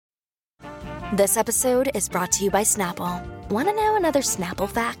This episode is brought to you by Snapple. Want to know another Snapple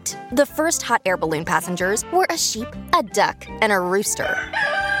fact? The first hot air balloon passengers were a sheep, a duck, and a rooster.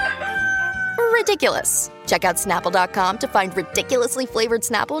 Ridiculous. Check out Snapple.com to find ridiculously flavored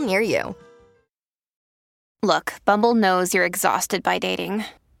Snapple near you. Look, Bumble knows you're exhausted by dating.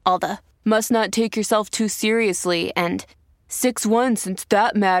 All the, must not take yourself too seriously, and 6'1" since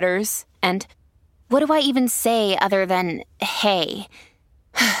that matters, and what do I even say other than, hey?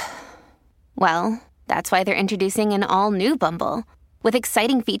 Well, that's why they're introducing an all-new Bumble, with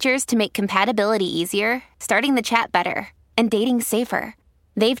exciting features to make compatibility easier, starting the chat better, and dating safer.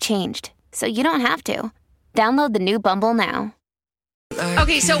 They've changed, so you don't have to. Download the new Bumble now.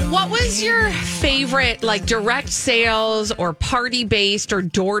 Okay, so what was your favorite, like, direct sales or party-based or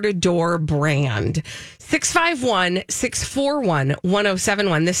door-to-door brand?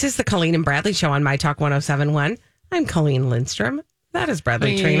 651-641-1071. This is the Colleen and Bradley Show on My Talk 1071. I'm Colleen Lindstrom. That is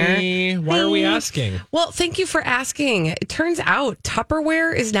Bradley Trainer. Why are we asking? Well, thank you for asking. It turns out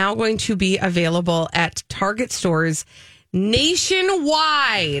Tupperware is now going to be available at Target stores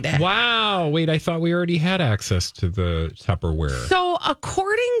nationwide. Wow. Wait, I thought we already had access to the Tupperware. So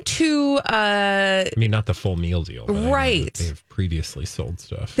according to... I mean, not the full meal deal. But right. They've previously sold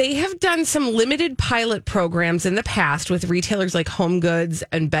stuff. They have done some limited pilot programs in the past with retailers like Home Goods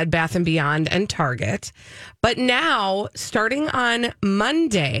and Bed Bath & Beyond and Target. But now, starting on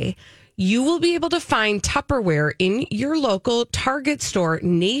Monday, you will be able to find Tupperware in your local Target store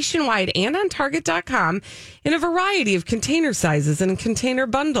nationwide and on Target.com in a variety of container sizes and container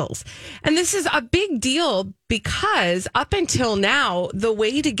bundles. And this is a big deal because up until now, the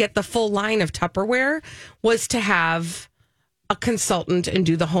way to get the full line of Tupperware was to have a consultant and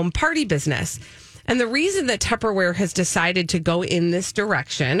do the home party business. And the reason that Tupperware has decided to go in this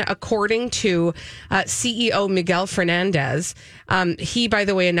direction, according to CEO Miguel Fernandez, he, by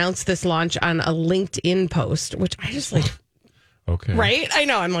the way, announced this launch on a LinkedIn post, which I just like. Okay. Right? I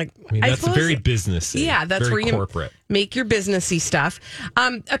know. I'm like, I mean, that's very businessy. Yeah, that's very where you corporate. Make your businessy stuff.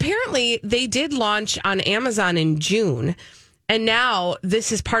 Apparently, they did launch on Amazon in June. And now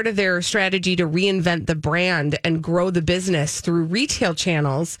this is part of their strategy to reinvent the brand and grow the business through retail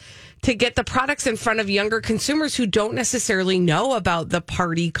channels to get the products in front of younger consumers who don't necessarily know about the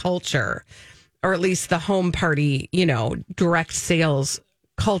party culture, or at least the home party, direct sales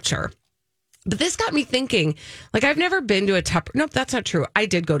culture. But this got me thinking, like, I've never been to a Nope, that's not true. I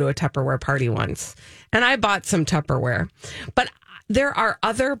did go to a Tupperware party once and I bought some Tupperware, but there are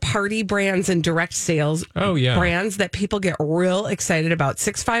other party brands and direct sales brands that people get real excited about.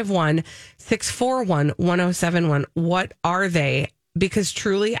 651-641-1071. What are they? Because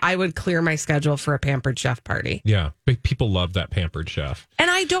truly, I would clear my schedule for a Pampered Chef party. Yeah, but people love that Pampered Chef.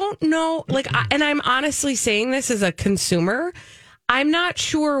 And I don't know, and I'm honestly saying this as a consumer. I'm not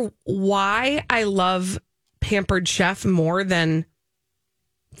sure why I love Pampered Chef more than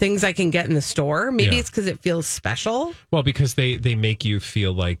things I can get in the store. Maybe it's because it feels special. Well, because they make you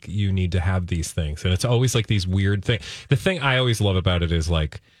feel like you need to have these things. And it's always like these weird things. The thing I always love about it is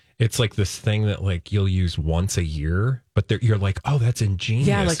like, it's like this thing that like you'll use once a year, but you're like, oh, that's ingenious.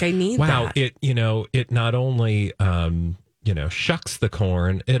 Yeah, like I need that. It it not only shucks the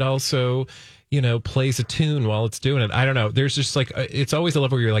corn, it also plays a tune while it's doing it. I don't know. There's just like it's always a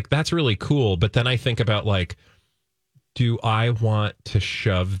level where you're like, that's really cool. But then I think about like, do I want to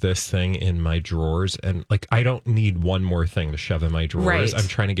shove this thing in my drawers? And like, I don't need one more thing to shove in my drawers. Right. I'm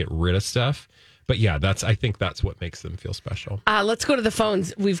trying to get rid of stuff. But yeah, I think that's what makes them feel special. Let's go to the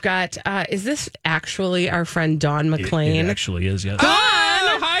phones. We've got, is this actually our friend Dawn McLean? It actually is, yes. Dawn!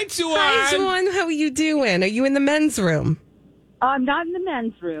 Hi, Dawn! Hi, Dawn. How are you doing? Are you in the men's room? I'm not in the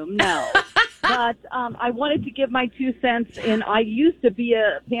men's room, no. But I wanted to give my 2 cents, and I used to be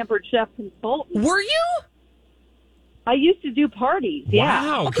a Pampered Chef consultant. Were you? I used to do parties, yeah.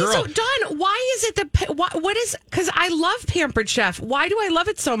 Wow, Okay, girl. so Dawn, why is it what is, because I love Pampered Chef. Why do I love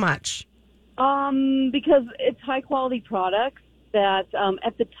it so much? Because it's high quality products that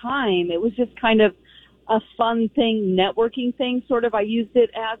at the time it was just kind of a fun thing, networking thing, sort of. I used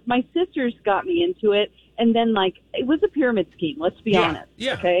it as my sisters got me into it, and then like it was a pyramid scheme. Let's be honest,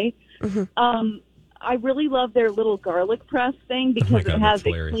 okay? Mm-hmm. I really love their little garlic press thing because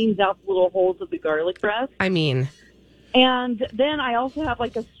it cleans out the little holes of the garlic press. I mean, and then I also have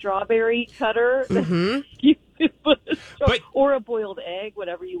like a strawberry cutter. mm-hmm. or a boiled egg,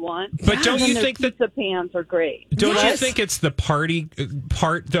 whatever you want. But don't you their think that pizza pans are great? Don't you think it's the party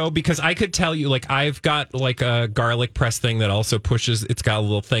part though? Because I could tell you, like, I've got like a garlic press thing that also pushes. It's got a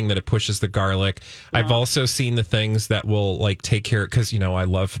little thing that it pushes the garlic. I've also seen the things that will like take care, because I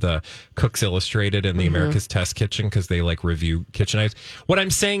love the Cooks Illustrated and the America's Test Kitchen because they like review kitchen knives. What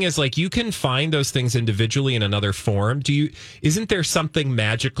I'm saying is, like, you can find those things individually in another form. Isn't there something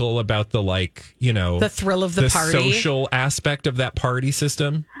magical about the, like, the thrill of the party, social aspect of that party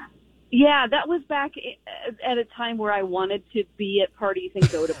system? Yeah, that was back at a time where I wanted to be at parties and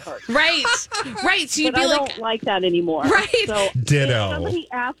go to parties. Right. So you'd but be I like, don't like that anymore. Right. So ditto. If somebody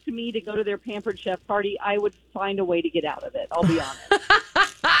asked me to go to their Pampered Chef party, I would find a way to get out of it. I'll be honest.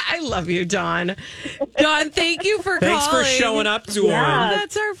 I love you, Dawn. Dawn, thank you for calling. Thanks for showing up, Dawn. Yeah.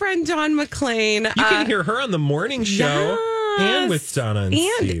 That's our friend Dawn McLean. You can hear her on the morning show. And with Donna and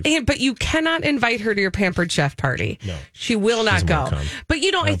Steve. But you cannot invite her to your Pampered Chef party. No. She will not go. But,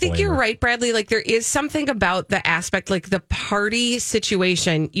 I think you're her. right, Bradley. Like, there is something about the aspect, like the party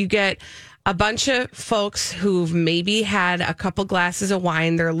situation. You get a bunch of folks who've maybe had a couple glasses of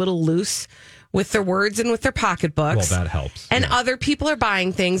wine. They're a little loose with their words and with their pocketbooks. Well, that helps. And other people are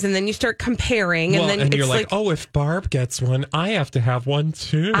buying things, and then you start comparing. And then you're it's like, oh, if Barb gets one, I have to have one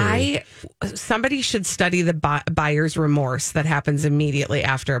too. Somebody should study the buyer's remorse that happens immediately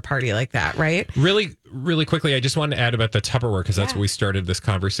after a party like that, right? Really, really quickly, I just wanted to add about the Tupperware, because that's what we started this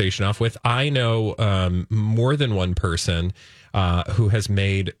conversation off with. I know more than one person who has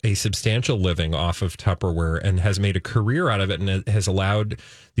made a substantial living off of Tupperware and has made a career out of it, and it has allowed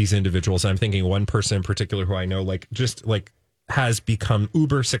these individuals. I'm thinking one person in particular who I know, has become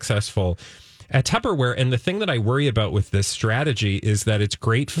uber successful at Tupperware. And the thing that I worry about with this strategy is that it's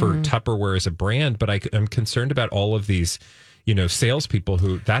great for Tupperware as a brand, but I'm concerned about all of these, salespeople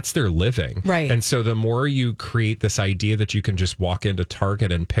who that's their living. Right. And so the more you create this idea that you can just walk into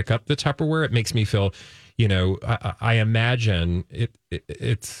Target and pick up the Tupperware, it makes me feel, I imagine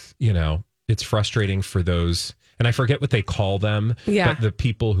it's frustrating for those, and I forget what they call them, but the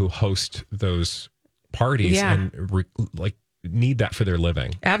people who host those parties and need that for their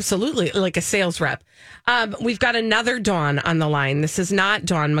living. Absolutely, like a sales rep. We've got another Dawn on the line. This is not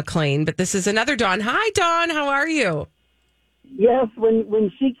Dawn McLean, but this is another Dawn. Hi, Dawn. How are you? Yes,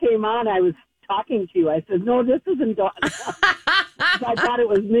 when she came on, I was talking to you. I said, no, this isn't Dawn. I thought it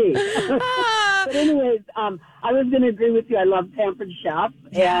was me. But anyways, I was going to agree with you. I love Pampered Chef,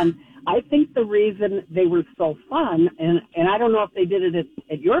 and I think the reason they were so fun, and I don't know if they did it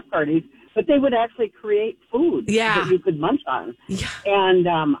at your parties, but they would actually create food that you could munch on. Yeah. And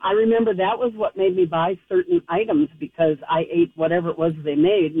I remember that was what made me buy certain items, because I ate whatever it was they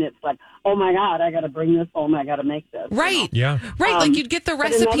made, and it's like, oh my God, I got to bring this home. I got to make this. Right. Yeah. Right. Like you'd get the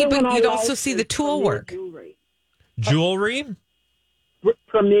recipe, but you'd also see the tool work. Jewelry?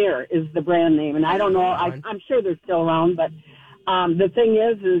 Premier is the brand name, and I don't know. I'm sure they're still around, but the thing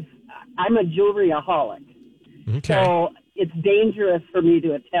is I'm a jewelry-aholic. Okay. So it's dangerous for me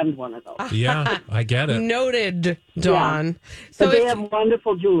to attend one of those. Yeah, I get it. Noted, Dawn. Yeah. So they have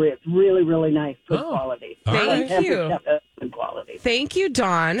wonderful jewelry. It's really, really nice. Good quality. Thank you. Good quality. Thank you,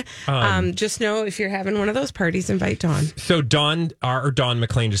 Dawn. Just know if you're having one of those parties, invite Dawn. So Dawn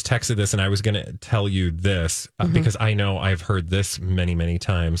McLean just texted this, and I was going to tell you this because I know I've heard this many, many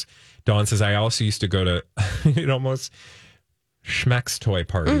times. Dawn says, I also used to go to almost Schmeck's toy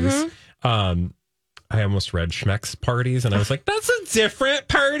parties. I almost read Schmeck's parties, and I was like, that's a different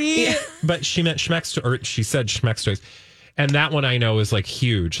party. Yeah. But she meant Schmeck's, or she said Schmeck's toys. And that one I know is like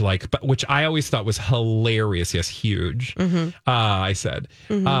huge, but which I always thought was hilarious. Yes, huge. I said.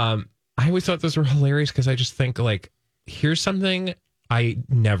 I always thought those were hilarious because I just think, like, here's something I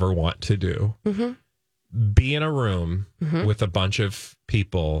never want to do. Be in a room with a bunch of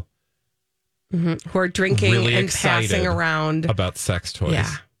people who are drinking really and passing around about sex toys.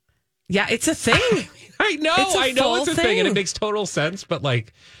 Yeah, it's a thing. I know it's a thing, and it makes total sense. But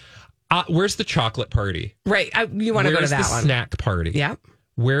like, where's the chocolate party? Right, you want to go to that one. Where's the snack party? Yeah.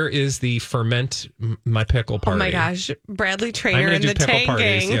 Where is the ferment my pickle party? Oh my gosh, Bradley Trainer and the pickle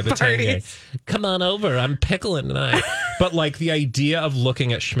parties. Tang Yeah, the Tang Gang. parties. Come on over, I'm pickling tonight. But like the idea of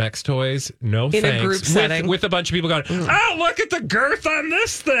looking at Schmeck's toys, no in thanks. A group setting with a bunch of people going, oh, look at the girth on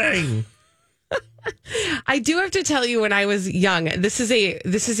this thing. I do have to tell you, when I was young, this is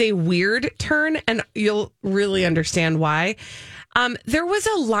a weird turn, and you'll really understand why. There was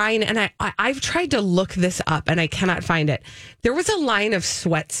a line, and I've tried to look this up, and I cannot find it. There was a line of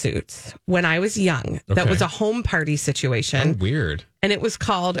sweatsuits when I was young that was a home party situation. Oh, weird. And it was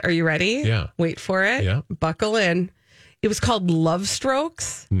called, are you ready? Yeah. Wait for it. Yeah. Buckle in. It was called Love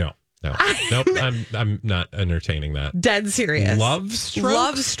Strokes. No. No. Nope. I'm not entertaining that. Dead serious. Love Strokes?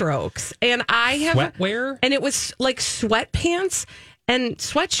 Love Strokes. And I have Sweatwear? And it was like sweatpants and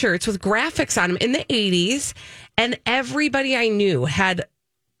sweatshirts with graphics on them in the 80s. And everybody I knew had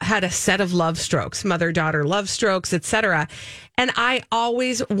a set of Love Strokes, mother-daughter Love Strokes, etc. And I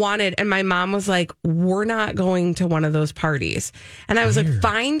always wanted, and my mom was like, we're not going to one of those parties. And I was like,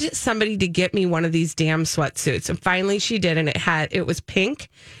 find somebody to get me one of these damn sweatsuits. And finally she did, and it was pink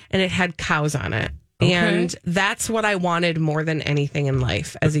and it had cows on it. Okay. And that's what I wanted more than anything in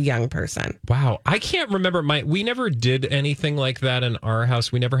life as a young person. Wow. I can't remember. We never did anything like that in our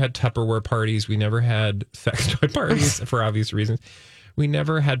house. We never had Tupperware parties. We never had sex toy parties for obvious reasons. We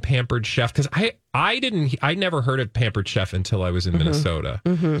never had Pampered Chef because I never heard of Pampered Chef until I was in Minnesota.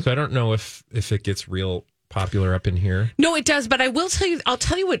 So I don't know if it gets real popular up in here. No, it does. But I'll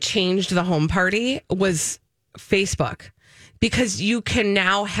tell you what changed the home party was Facebook. Because you can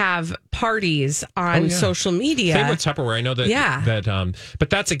now have parties on social media. Same with Tupperware. I know that. Yeah. But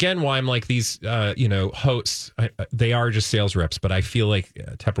that's again why I'm like these, hosts. They are just sales reps, but I feel like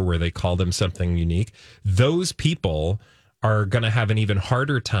Tupperware. They call them something unique. Those people are going to have an even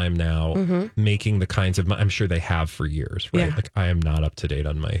harder time now making the kinds of, I'm sure they have for years, right? Yeah. Like I am not up to date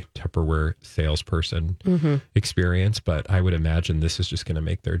on my Tupperware salesperson experience, but I would imagine this is just going to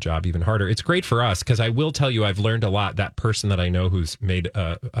make their job even harder. It's great for us because I will tell you, I've learned a lot. That person that I know who's made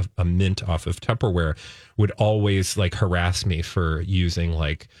a mint off of Tupperware would always like harass me for using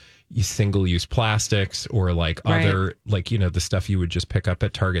like single-use plastics or like other, like, the stuff you would just pick up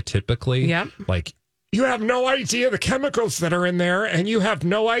at Target typically. Yep. Like, you have no idea the chemicals that are in there, and you have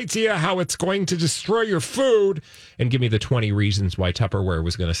no idea how it's going to destroy your food. And give me the 20 reasons why Tupperware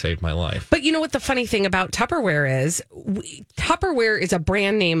was going to save my life. But you know what the funny thing about Tupperware is? Tupperware is a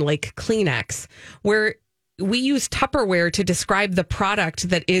brand name like Kleenex, where we use Tupperware to describe the product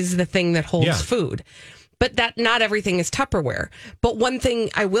that is the thing that holds food. But that not everything is Tupperware. But one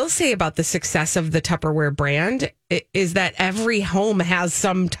thing I will say about the success of the Tupperware brand is that every home has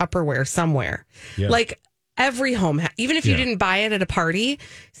some Tupperware somewhere. Yeah. Like every home, even if you didn't buy it at a party,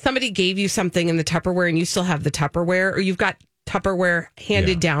 somebody gave you something in the Tupperware and you still have the Tupperware, or you've got Tupperware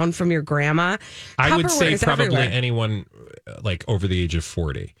handed down from your grandma. I would say probably everywhere. anyone like over the age of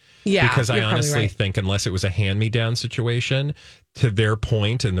 40. Yeah, because I honestly think unless it was a hand-me-down situation, to their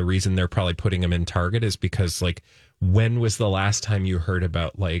point, and the reason they're probably putting them in Target is because, like, when was the last time you heard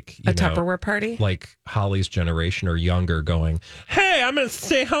about, like, a Tupperware party? Like Holly's generation or younger going, hey, I'm going to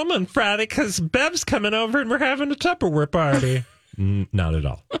stay home on Friday because Bev's coming over and we're having a Tupperware party. Not at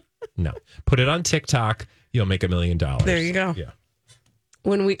all. No. Put it on TikTok. You'll make $1 million. There you go. Yeah. I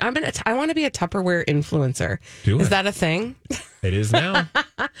want to be a Tupperware influencer. Is that a thing? It is now.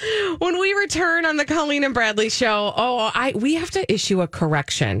 When we return on the Colleen and Bradley show, we have to issue a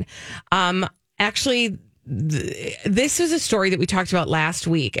correction. Actually, this is a story that we talked about last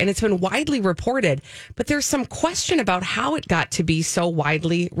week, and it's been widely reported, but there's some question about how it got to be so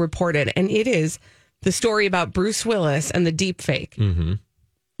widely reported, and it is the story about Bruce Willis and the deep fake. Mm-hmm.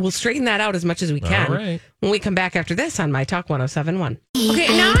 We'll straighten that out as much as we can when we come back after this on My Talk 107.1.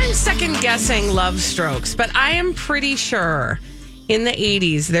 Okay, now I'm second guessing Love Strokes, but I am pretty sure in the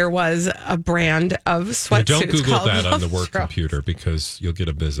 80s there was a brand of sweatsuits don't Google called that Love on the work Strokes. computer because you'll get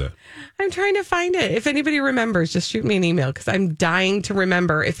a visit. I'm trying to find it. If anybody remembers, just shoot me an email because I'm dying to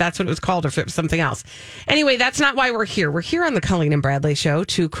remember if that's what it was called or if it was something else. Anyway, that's not why we're here. We're here on the Colleen and Bradley show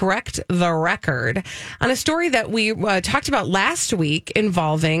to correct the record on a story that we talked about last week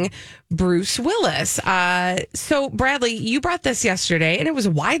involving Bruce Willis. So, Bradley, you brought this yesterday and it was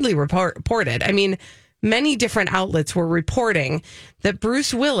widely reported. I mean, many different outlets were reporting that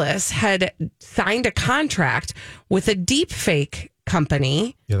Bruce Willis had signed a contract with a deepfake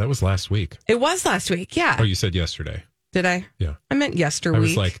company. Yeah, that was last week. It was last week, yeah. Oh, you said yesterday. Did I? Yeah. I meant yesterweek. I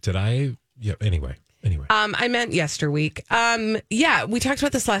was like, did I? Yeah, anyway. I meant yesterweek. Yeah, we talked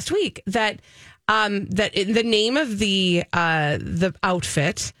about this last week, that the name of the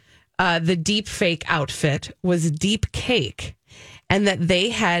outfit, the deepfake outfit, was Deep Cake. And that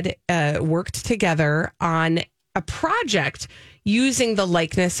they had worked together on a project using the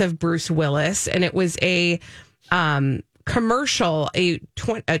likeness of Bruce Willis. And it was a commercial, a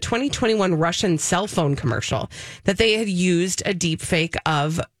 2021 Russian cell phone commercial that they had used a deep fake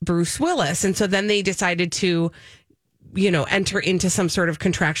of Bruce Willis. And so then they decided to, enter into some sort of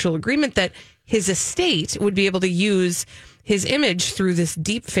contractual agreement that his estate would be able to use his image through this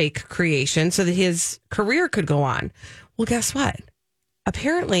deep fake creation so that his career could go on. Well, guess what?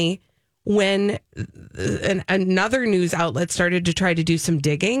 Apparently, when another news outlet started to try to do some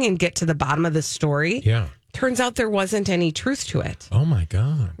digging and get to the bottom of the story, Turns out there wasn't any truth to it. Oh my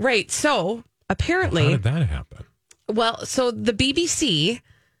God. Right. So apparently, how did that happen? Well, so the BBC,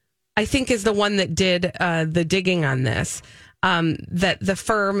 I think, is the one that did the digging on this. That the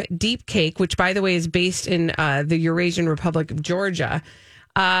firm Deepcake, which by the way is based in the Eurasian Republic of Georgia,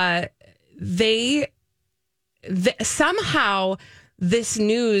 they somehow this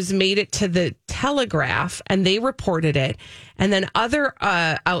news made it to the Telegraph and they reported it, and then other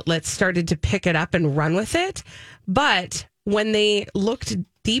outlets started to pick it up and run with it. But when they looked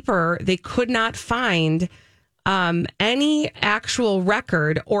deeper, they could not find any actual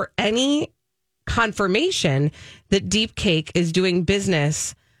record or any confirmation that Deepcake is doing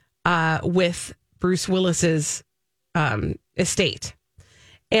business with Bruce Willis's estate.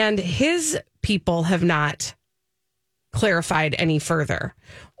 And his people have not clarified any further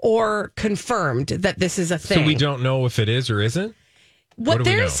or confirmed that this is a thing. So we don't know if it is or isn't? What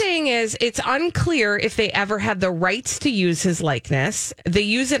they're saying is it's unclear if they ever had the rights to use his likeness. They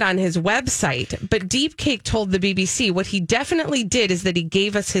use it on his website, but Deepcake told the BBC what he definitely did is that he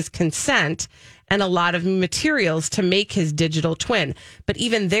gave us his consent and a lot of materials to make his digital twin. But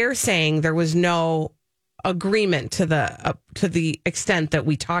even they're saying there was no agreement to the extent that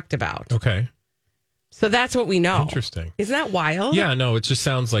we talked about. Okay. So that's what we know. Interesting. Isn't that wild? Yeah, no, it just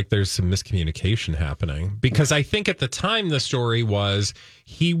sounds like there's some miscommunication happening, because I think at the time the story was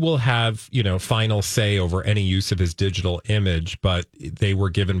he will have, final say over any use of his digital image, but they were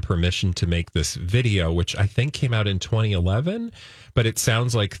given permission to make this video, which I think came out in 2011. But it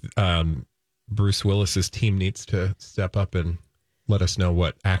sounds like Bruce Willis's team needs to step up and let us know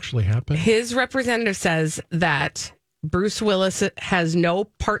what actually happened. His representative says that Bruce Willis has no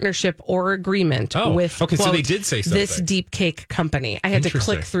partnership or agreement with, okay, quote, so they did say something. This Deepcake company. I had to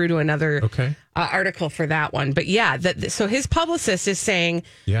click through to another article for that one. But yeah, so his publicist is saying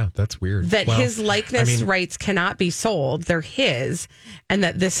that's weird. That his likeness rights cannot be sold. They're his, and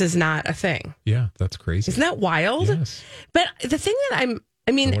that this is not a thing. Yeah, that's crazy. Isn't that wild? Yes. But the thing that I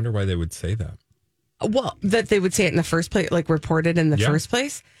wonder why they would say that. Well, that they would say it in the first place, like reported in the first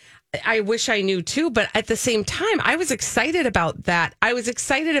place. I wish I knew too, but at the same time, I was excited about that. I was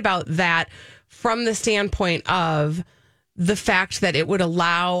excited about that from the standpoint of the fact that it would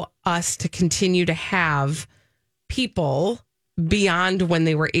allow us to continue to have people beyond when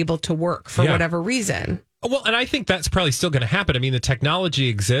they were able to work for whatever reason. Well, and I think that's probably still going to happen. I mean, the technology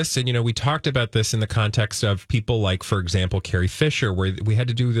exists. And, we talked about this in the context of people like, for example, Carrie Fisher, where we had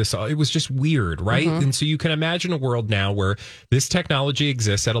to do this. It was just weird, right? Mm-hmm. And so you can imagine a world now where this technology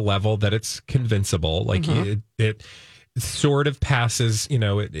exists at a level that it's convincible. Like it sort of passes,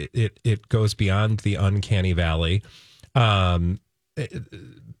 it goes beyond the uncanny valley.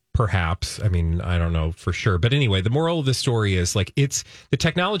 Perhaps. I mean, I don't know for sure. But anyway, the moral of the story is the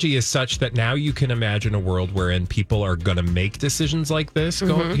technology is such that now you can imagine a world wherein people are going to make decisions like this,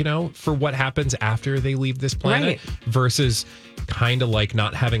 for what happens after they leave this planet versus kind of like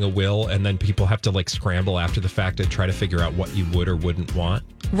not having a will. And then people have to scramble after the fact and try to figure out what you would or wouldn't want.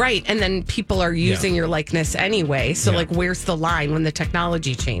 Right. And then people are using your likeness anyway. So where's the line when the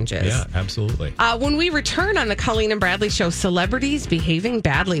technology changes? Yeah, absolutely. When we return on the Colleen and Bradley show, celebrities behaving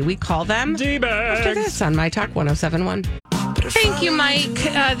badly. We call them D-bags. After this on My Talk 107.1. Thank you, Mike.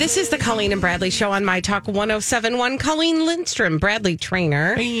 This is the Colleen and Bradley show on My Talk 107.1. Colleen Lindstrom, Bradley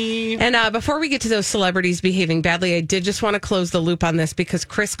Trainer. Hey. And before we get to those celebrities behaving badly, I did just want to close the loop on this because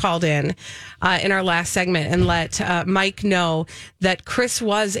Chris called in our last segment and let Mike know that Chris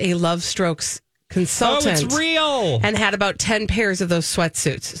was a Love Strokes consultant. Oh, it's real. And had about 10 pairs of those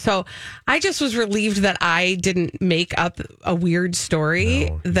sweatsuits. So I just was relieved that I didn't make up a weird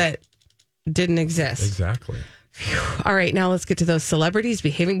story that didn't exist. Exactly. Phew. All right, now let's get to those celebrities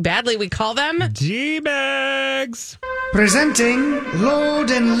behaving badly. We call them D-bags. Presenting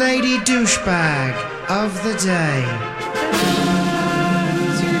Lord and Lady Douchebag of the Day.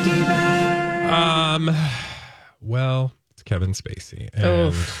 Who's your D-bag? Well, it's Kevin Spacey.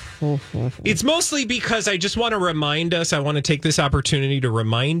 And it's mostly because I just want to remind us, I want to take this opportunity to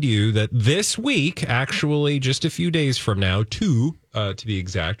remind you that this week, actually just a few days from now, to be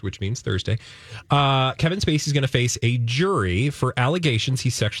exact, which means Thursday, Kevin Spacey is going to face a jury for allegations he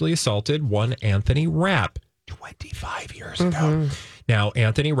sexually assaulted one Anthony Rapp 25 years ago. Now,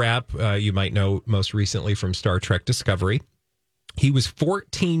 Anthony Rapp, you might know most recently from Star Trek Discovery. He was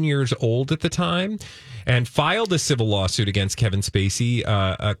 14 years old at the time and filed a civil lawsuit against Kevin Spacey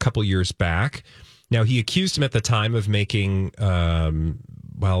a couple years back. Now, he accused him at the time of making,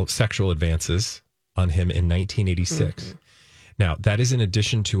 sexual advances on him in 1986. Now, that is in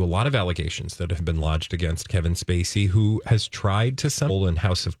addition to a lot of allegations that have been lodged against Kevin Spacey, who has tried to settle in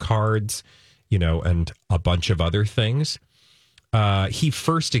House of Cards. and a bunch of other things. He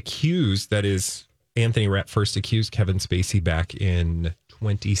first accused, Anthony Rapp first accused Kevin Spacey back in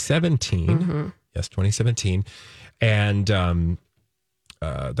 2017. Mm-hmm. Yes, 2017. And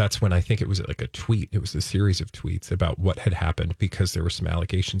that's when I think it was like a tweet. It was a series of tweets about what had happened because there were some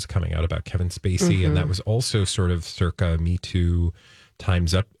allegations coming out about Kevin Spacey. Mm-hmm. And that was also sort of circa Me Too,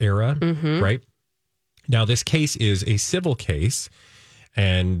 Time's Up era, right? Now, this case is a civil case.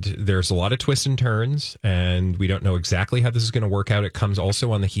 And there's a lot of twists and turns, and we don't know exactly how this is going to work out. It comes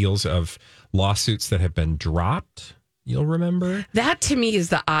also on the heels of lawsuits that have been dropped. You'll remember? That to me is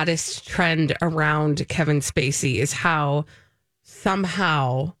the oddest trend around Kevin Spacey, is how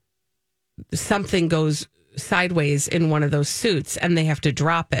somehow something goes sideways in one of those suits and they have to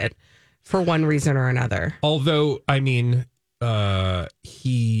drop it for one reason or another. Although, I mean,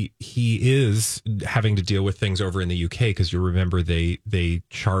 he is having to deal with things over in the UK because you remember they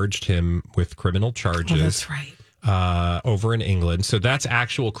charged him with criminal charges. Oh, that's right. Over in England. So that's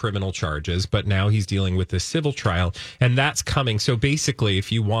actual criminal charges, but now he's dealing with this civil trial and that's coming. So basically,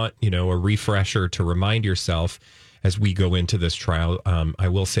 if you want, a refresher to remind yourself as we go into this trial, I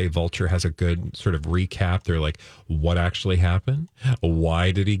will say Vulture has a good sort of recap. They're like, what actually happened? Why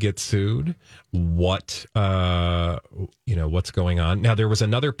did he get sued? What's going on? Now, there was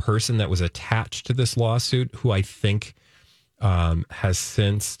another person that was attached to this lawsuit who I think has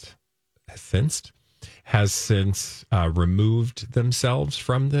since removed themselves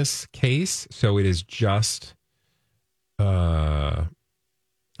from this case. So it is just Anthony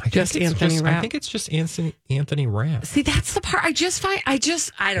Rapp. I think it's just Anthony Rapp. See, that's the part I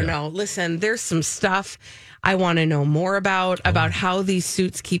don't know. Listen, there's some stuff I want to know more about how these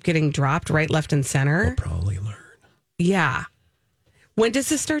suits keep getting dropped right, left, and center. We'll probably learn. Yeah. When does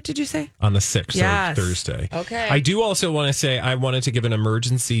this start, did you say? On the 6th, yes. So Thursday. Okay. I do also want to say I wanted to give an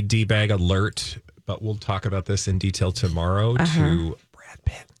emergency D-bag alert, but we'll talk about this in detail tomorrow to Brad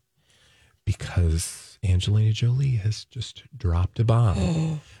Pitt because Angelina Jolie has just dropped a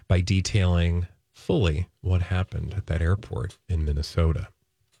bomb by detailing fully what happened at that airport in Minnesota.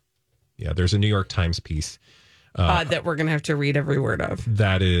 Yeah, there's a New York Times piece that we're going to have to read every word of.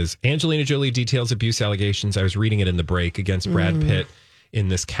 That is Angelina Jolie details abuse allegations. I was reading it in the break against Brad Pitt in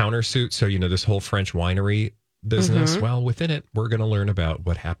this countersuit. So, this whole French winery business. Well, within it, we're going to learn about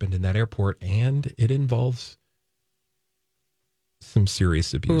what happened in that airport, and it involves some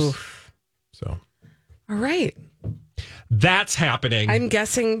serious abuse. Oof. So, all right. That's happening. I'm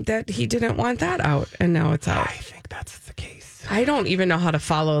guessing that he didn't want that out, and now it's out. I think that's the case. I don't even know how to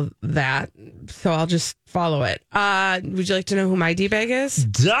follow that, so I'll just follow it. Would you like to know who my D-bag is?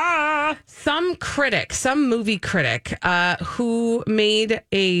 Duh! Some movie critic, who made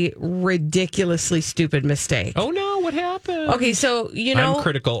a ridiculously stupid mistake. Oh, no, what happened? Okay, so, I'm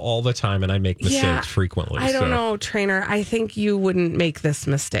critical all the time, and I make mistakes frequently. I don't know, Trainer. I think you wouldn't make this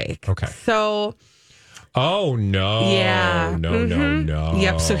mistake. Okay. So... Oh, no. Yeah. No.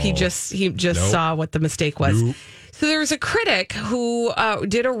 Yep, so he just saw what the mistake was. Nope. So there's a critic who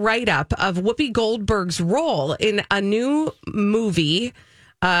did a write-up of Whoopi Goldberg's role in a new movie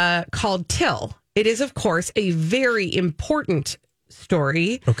called Till. It is, of course, a very important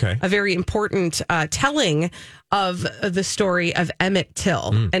story. Okay. A very important telling of the story of Emmett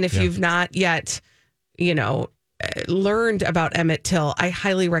Till. And if you've not yet, learned about Emmett Till, I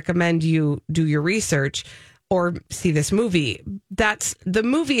highly recommend you do your research or see this movie. The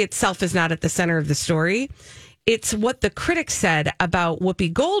movie itself is not at the center of the story. It's what the critics said about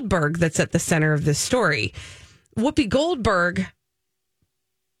Whoopi Goldberg that's at the center of this story. Whoopi Goldberg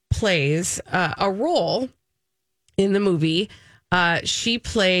plays a role in the movie. She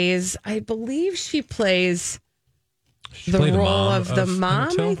plays the role of the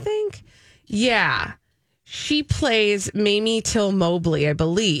mom, I think. Yeah. She plays Mamie Till Mobley, I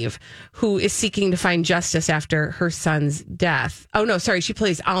believe, who is seeking to find justice after her son's death. Oh, no, sorry. She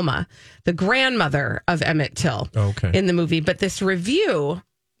plays Alma, the grandmother of Emmett Till in the movie. But this reviewer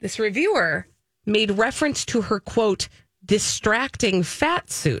made reference to her, quote, distracting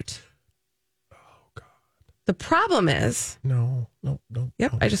fat suit. Oh, God. The problem is... No.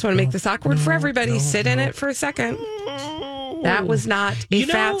 Yep, I just want to make this awkward for everybody. Sit in it for a second. That was not a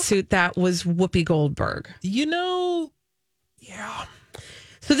fat suit. That was Whoopi Goldberg. Yeah.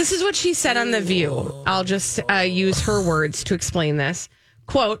 So this is what she said on The View. I'll just use her words to explain this.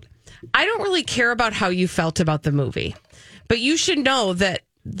 Quote, I don't really care about how you felt about the movie, but you should know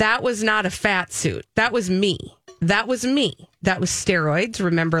that was not a fat suit. That was me. that was me. That was steroids.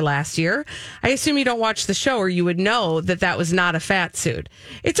 Remember last year? I assume you don't watch the show or you would know that that was not a fat suit.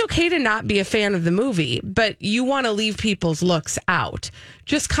 It's okay to not be a fan of the movie, but you want to leave people's looks out.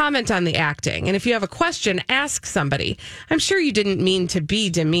 Just comment on the acting. And if you have a question, ask somebody. I'm sure you didn't mean to be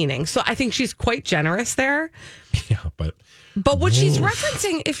demeaning. So I think she's quite generous there. Yeah, but what she's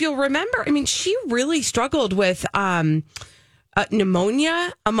referencing, if you'll remember, I mean, she really struggled with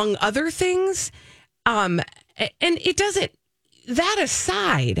pneumonia, among other things. And it doesn't, that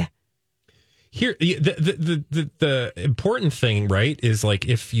aside. Here, the important thing, right, is like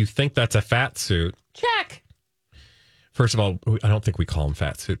if you think that's a fat suit. Check. First of all, I don't think we call them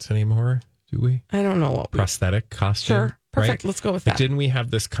fat suits anymore, do we? I don't know what prosthetic costume. Sure. Perfect. Right? Let's go with But that. didn't we have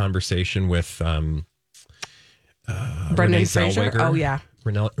this conversation with Brendan Renee Fraser? Zellweger? Oh, yeah.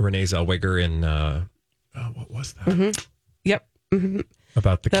 Renee Zellweger in, what was that? Mm-hmm. Yep. Mm-hmm.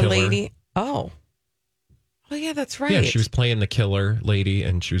 About the killer. Lady. Oh, yeah, that's right. Yeah, she was playing the killer lady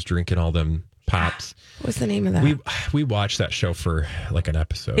and she was drinking all them pops. What was the name of that? We watched that show for like an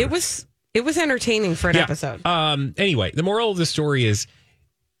episode. It was entertaining for an episode. Anyway, the moral of the story is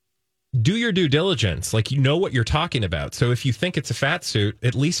do your due diligence. Like, you know what you're talking about. So if you think it's a fat suit,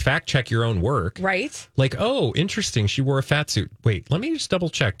 at least fact check your own work. Right. Like, oh, interesting. She wore a fat suit. Wait, let me just double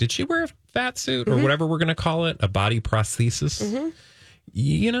check. Did she wear a fat suit or whatever we're going to call it? A body prosthesis? Mm-hmm.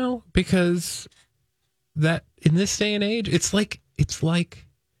 You know, because that in this day and age, it's like,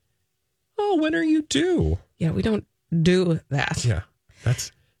 oh, when are you due? Yeah, we don't do that. Yeah,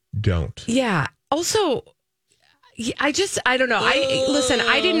 don't. Yeah. Also, I don't know.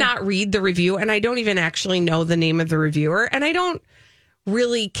 I did not read the review and I don't even actually know the name of the reviewer and I don't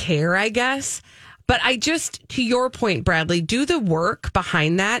really care, I guess. But to your point, Bradley, do the work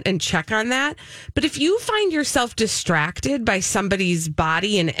behind that and check on that. But if you find yourself distracted by somebody's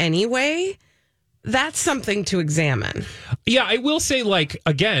body in any way, that's something to examine. Yeah, I will say, like,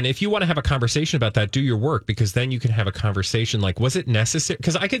 again, if you want to have a conversation about that, do your work, because then you can have a conversation like, was it necessary?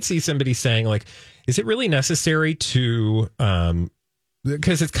 Because I could see somebody saying, like, is it really necessary to,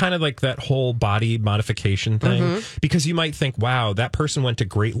 because it's kind of like that whole body modification thing, because you might think, wow, that person went to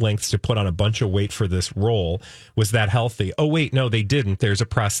great lengths to put on a bunch of weight for this role. Was that healthy? Oh, wait, no, they didn't. There's a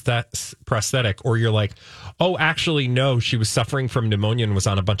prosthetic. Or you're like, oh, actually, no, she was suffering from pneumonia and was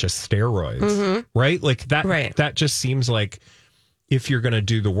on a bunch of steroids, right? Like that, that just seems like if you're going to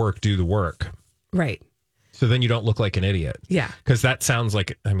do the work. Right. So then you don't look like an idiot. Yeah. Because that sounds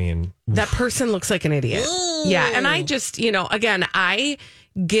like, I mean, that person looks like an idiot. Yeah. And I just, again, I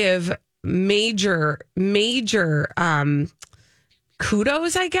give major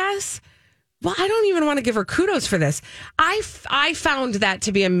kudos, I guess. Well, I don't even want to give her kudos for this. I found that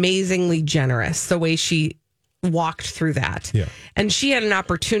to be amazingly generous, the way she walked through that. Yeah. And she had an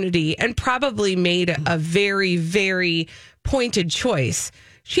opportunity and probably made a very, very pointed choice.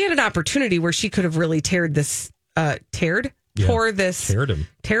 She had an opportunity where she could have really teared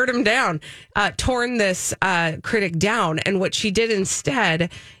him down, torn this critic down. And what she did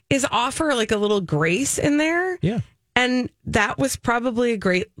instead is offer like a little grace in there. Yeah. And that was probably a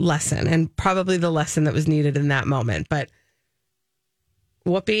great lesson and probably the lesson that was needed in that moment. But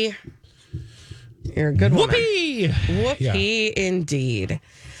Whoopi, you're a good woman. Whoopi, indeed.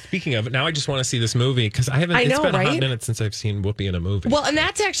 Speaking of it, now I just want to see this movie because it's been a hot minute since I've seen Whoopi in a movie. Well, and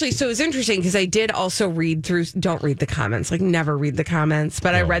that's actually, so it's interesting because I did also don't read the comments, like never read the comments,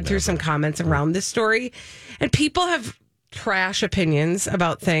 but I read through some comments around this story and people have trash opinions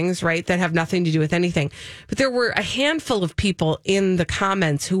about things, right, that have nothing to do with anything. But there were a handful of people in the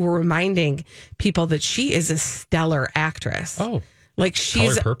comments who were reminding people that she is a stellar actress. Oh. Like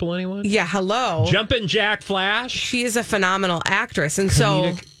she's Color Purple, anyone? Yeah, hello. Jumpin' Jack Flash. She is a phenomenal actress. And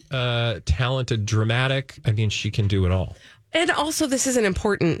comedic, talented, dramatic. I mean, she can do it all. And also, this is an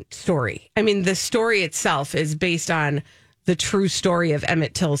important story. I mean, the story itself is based on the true story of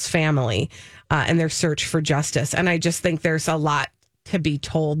Emmett Till's family and their search for justice. And I just think there's a lot to be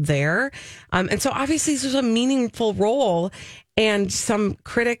told there. And so obviously this was a meaningful role and some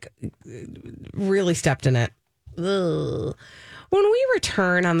critic really stepped in it. Ugh. When we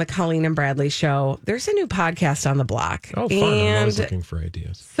return on the Colleen and Bradley show, there's a new podcast on the block. Oh, fun. I'm always looking for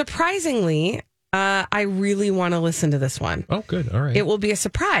ideas. Surprisingly, I really want to listen to this one. Oh, good. All right. It will be a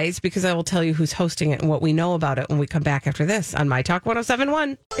surprise because I will tell you who's hosting it and what we know about it when we come back after this on My Talk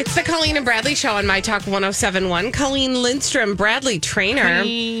 107.1. It's the Colleen and Bradley show on My Talk 107.1. Colleen Lindstrom, Bradley Trainer.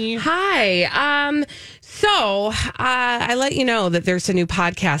 Hi. So I let you know that there's a new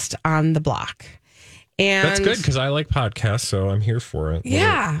podcast on the block. And that's good because I like podcasts, so I'm here for it.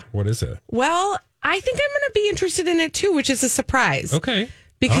 What is it? Well, I think I'm going to be interested in it too, which is a surprise. Okay.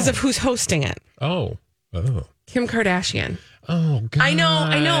 Because of who's hosting it. Oh. Kim Kardashian. Oh, God. I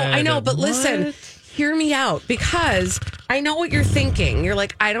know. But listen, hear me out, because I know what you're thinking. You're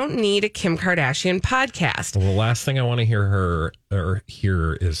like, I don't need a Kim Kardashian podcast. Well, the last thing I want to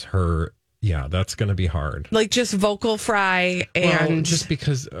hear is her. Yeah, that's going to be hard. Like just vocal fry and just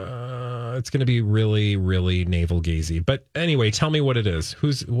because it's going to be really, really navel gazy. But anyway, tell me what it is.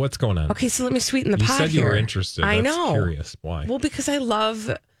 What's going on? Okay, so let me sweeten the you pot said here. You were interested. I That's know. Curious. Why? Well, because I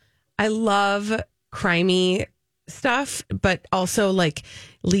love crimey stuff, but also like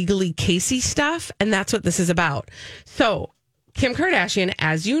legally casey stuff, and that's what this is about. So Kim Kardashian,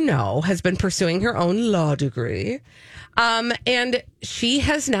 as you know, has been pursuing her own law degree. And she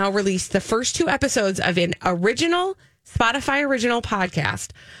has now released the first 2 episodes of an Spotify original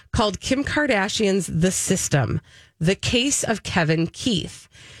podcast called Kim Kardashian's The System, The Case of Kevin Keith.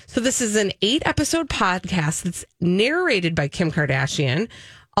 So this is an 8-episode podcast that's narrated by Kim Kardashian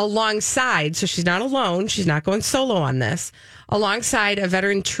alongside, so she's not alone, she's not going solo on this, alongside a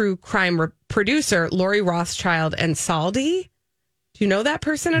veteran true crime producer, Lori Rothschild and Saldi. Do you know that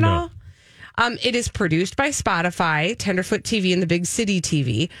person at all? It is produced by Spotify, Tenderfoot TV, and the Big City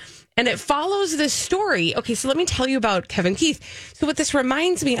TV. And it follows this story. Okay, so let me tell you about Kevin Keith. So what this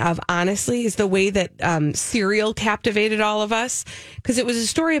reminds me of, honestly, is the way that Serial captivated all of us. Because it was a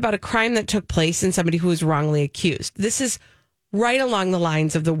story about a crime that took place and somebody who was wrongly accused. This is right along the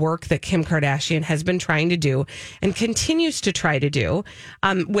lines of the work that Kim Kardashian has been trying to do and continues to try to do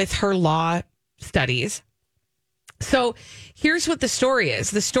with her law studies. So here's what the story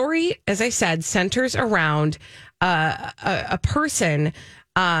is. The story, as I said, centers around a person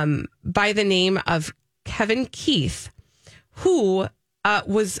by the name of Kevin Keith, who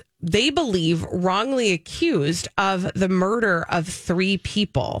was, they believe, wrongly accused of the murder of 3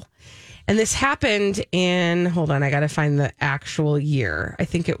 people. And this happened in, hold on, I got to find the actual year. I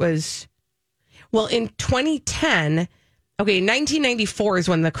think it was, well, in 2010. Okay, 1994 is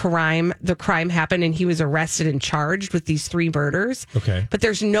when the crime happened, and he was arrested and charged with these 3 murders. Okay. But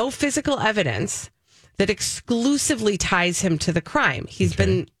there's no physical evidence that exclusively ties him to the crime. He's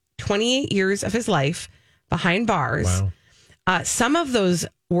been 28 years of his life behind bars. Wow. Some of those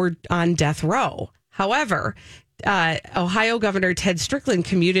were on death row. However, Ohio Governor Ted Strickland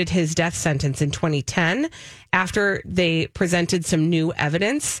commuted his death sentence in 2010 after they presented some new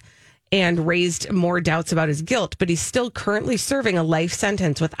evidence and raised more doubts about his guilt, but he's still currently serving a life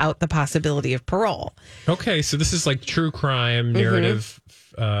sentence without the possibility of parole. Okay, so this is like true crime, narrative,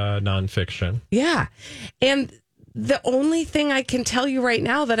 nonfiction. Yeah. And the only thing I can tell you right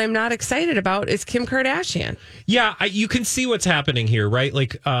now that I'm not excited about is Kim Kardashian. Yeah, you can see what's happening here, right?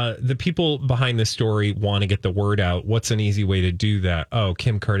 Like the people behind this story want to get the word out. What's an easy way to do that? Oh,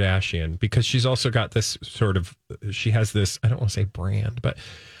 Kim Kardashian, because she's also got this sort of, she has this, I don't want to say brand, but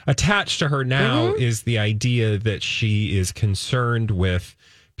attached to her now is the idea that she is concerned with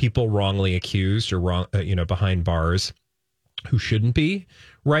people wrongly accused or wrong, behind bars who shouldn't be,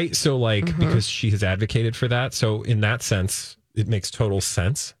 right? So like, because she has advocated for that. So in that sense, it makes total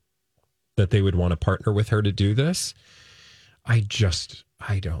sense that they would want to partner with her to do this. I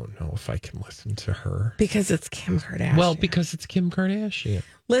don't know if I can listen to her. Because it's Kim Kardashian. Well, because it's Kim Kardashian.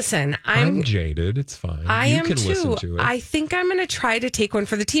 Listen, I'm jaded. It's fine. I you am can too. Listen to it. I think I'm going to try to take one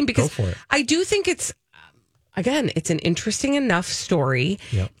for the team because Go for it. I do think it's, again, it's an interesting enough story.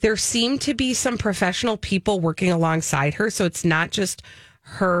 Yep. There seem to be some professional people working alongside her. So it's not just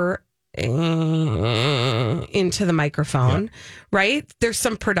her into the microphone, right? There's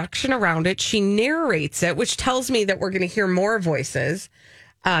some production around it. She narrates it, which tells me that we're going to hear more voices.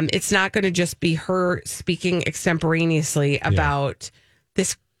 It's not going to just be her speaking extemporaneously about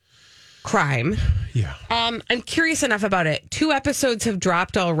this crime. Yeah. I'm curious enough about it. 2 episodes have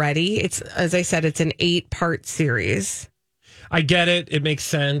dropped already. It's, as I said, it's an 8-part series. I get it. It makes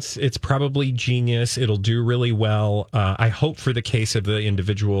sense. It's probably genius. It'll do really well. I hope for the case of the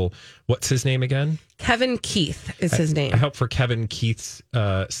individual. What's his name again? Kevin Keith is his name. I hope for Kevin Keith's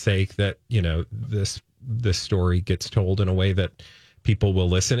sake that, this story gets told in a way that people will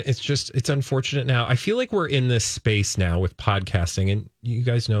listen. It's unfortunate now. I feel like we're in this space now with podcasting, and you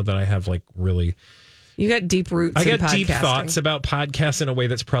guys know that I have you got deep roots. I got deep thoughts about podcasts in a way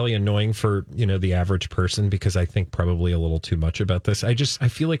that's probably annoying for, the average person, because I think probably a little too much about this. I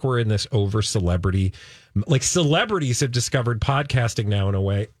feel like we're in this over celebrity, like celebrities have discovered podcasting now in a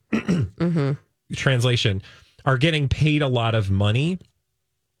way. Translation, are getting paid a lot of money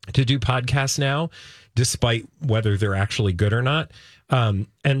to do podcasts now, despite whether they're actually good or not.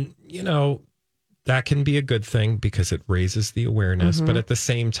 That can be a good thing because it raises the awareness. But at the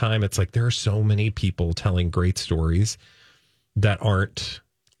same time, it's like there are so many people telling great stories that aren't,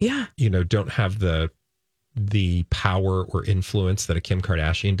 don't have the the power or influence that a Kim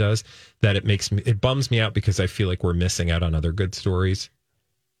Kardashian does, that it bums me out because I feel like we're missing out on other good stories.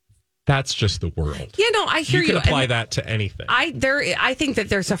 That's just the world. I hear you. You can apply that to anything. I think that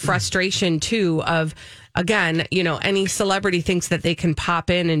there's a frustration too of, again, any celebrity thinks that they can pop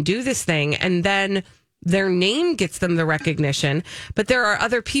in and do this thing, and then their name gets them the recognition, but there are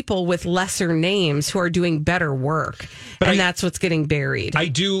other people with lesser names who are doing better work, that's what's getting buried. I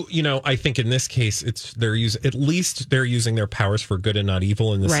do, I think in this case, they're using their powers for good and not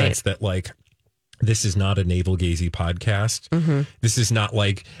evil, in the sense that, like, this is not a navel-gazing podcast. Mm-hmm. This is not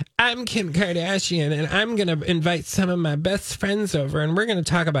like, I'm Kim Kardashian and I'm going to invite some of my best friends over and we're going to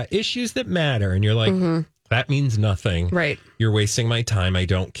talk about issues that matter. And you're like, that means nothing. Right. You're wasting my time. I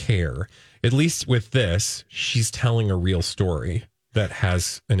don't care. At least with this, she's telling a real story that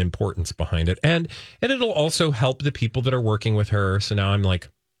has an importance behind it. And it'll also help the people that are working with her. So now I'm like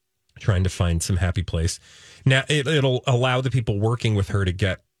trying to find some happy place. Now it'll allow the people working with her to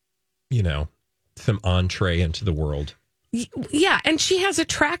get, some entree into the world. Yeah. And she has a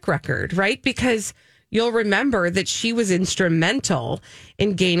track record, right? Because you'll remember that she was instrumental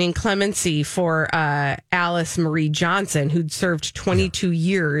in gaining clemency for Alice Marie Johnson, who'd served 22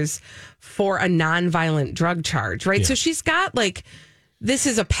 years for a nonviolent drug charge, right? Yeah. So she's got, like, this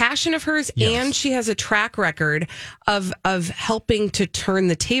is a passion of hers, and she has a track record of helping to turn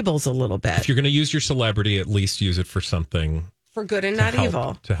the tables a little bit. If you're going to use your celebrity, at least use it for something. For good and not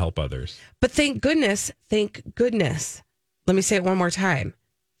evil. To help others. But thank goodness. Let me say it one more time.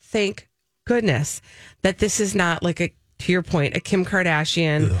 Thank goodness that this is not like to your point, a Kim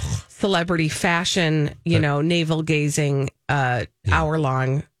Kardashian celebrity fashion, navel gazing,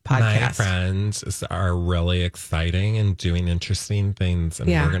 hour-long podcast. My friends are really exciting and doing interesting things, and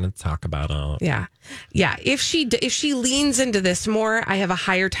we're going to talk about it. Yeah. If she leans into this more, I have a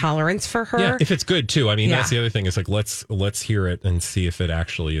higher tolerance for her. Yeah, if it's good too. I mean, that's the other thing. Is like let's hear it and see if it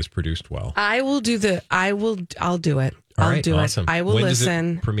actually is produced well. I'll do it. I'll do it. Awesome. I will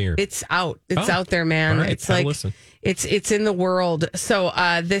listen. Does it premiere? It's out. It's out there, man. Right, it's like listen. It's in the world. So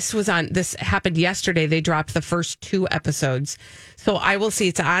this happened yesterday. They dropped the first 2 episodes. So I will see.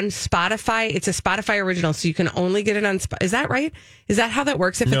 It's on Spotify. It's a Spotify original, so you can only get it on Spotify. Is that right? Is that how that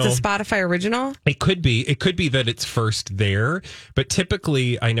works? If it's a Spotify original? It could be. It could be that it's first there. But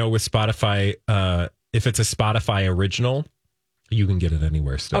typically, I know with Spotify, if it's a Spotify original, you can get it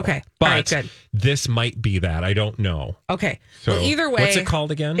anywhere still. Okay. But all right, good. This might be that. I don't know. Okay. So well, either way. What's it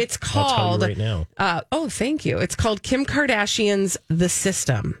called again? It's called. I'll tell you right now. Thank you. It's called Kim Kardashian's The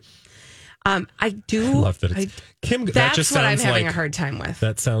System. I love that it's Kim. That's that just what I'm sounds having like, a hard time with.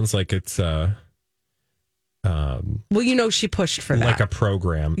 That sounds like it's well, she pushed for that. Like a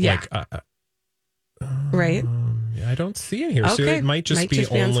program. Yeah. Right. I don't see it here. Okay. So it might just be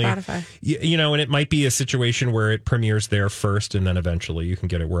only on Spotify. And it might be a situation where it premieres there first and then eventually you can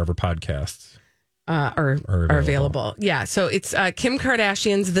get it wherever podcasts are available. Yeah. So it's Kim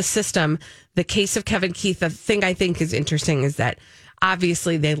Kardashian's The System, The Case of Kevin Keith. The thing I think is interesting is that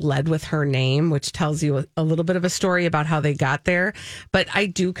obviously they led with her name, which tells you a little bit of a story about how they got there. But I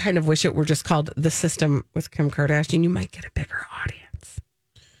do kind of wish it were just called The System with Kim Kardashian. You might get a bigger audience.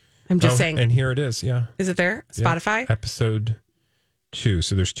 I'm just saying. And here it is. Yeah. Is it there? Spotify? Yeah. Episode 2.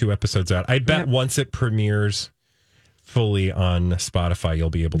 So there's 2 episodes out. I bet once it premieres fully on Spotify, you'll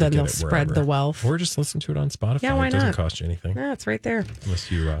be able to get it wherever. Then they'll spread the wealth. Or just listen to it on Spotify. Yeah, why not? It doesn't cost you anything. Yeah, it's right there.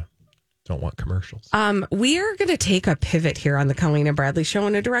 Unless you don't want commercials. We are going to take a pivot here on the Colleen and Bradley Show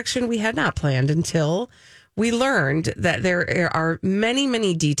in a direction we had not planned until we learned that there are many,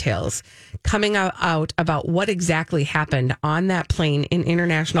 many details coming out about what exactly happened on that plane in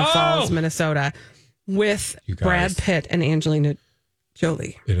International Falls, Minnesota, with Brad Pitt and Angelina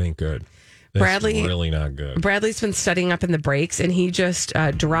Jolie. It ain't good. Bradley, really not good. Bradley's been studying up in the breaks, and he just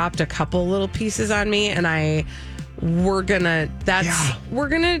dropped a couple little pieces on me, and we got to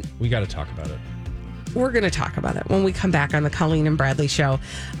talk about it. We're going to talk about it when we come back on the Colleen and Bradley Show.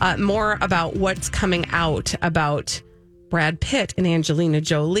 More about what's coming out about Brad Pitt and Angelina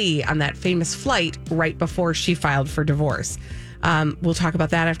Jolie on that famous flight right before she filed for divorce. We'll talk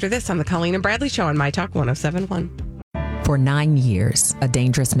about that after this on the Colleen and Bradley Show on My Talk 107.1. For 9 years, a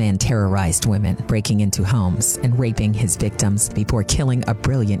dangerous man terrorized women, breaking into homes and raping his victims before killing a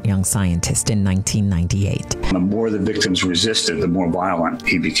brilliant young scientist in 1998. The more the victims resisted, the more violent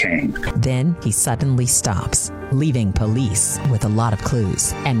he became. Then he suddenly stops, leaving police with a lot of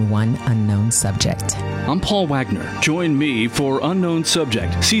clues and one unknown subject. I'm Paul Wagner. Join me for Unknown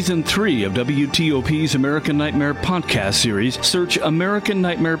Subject, Season 3 of WTOP's American Nightmare podcast series. Search American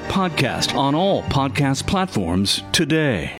Nightmare Podcast on all podcast platforms today.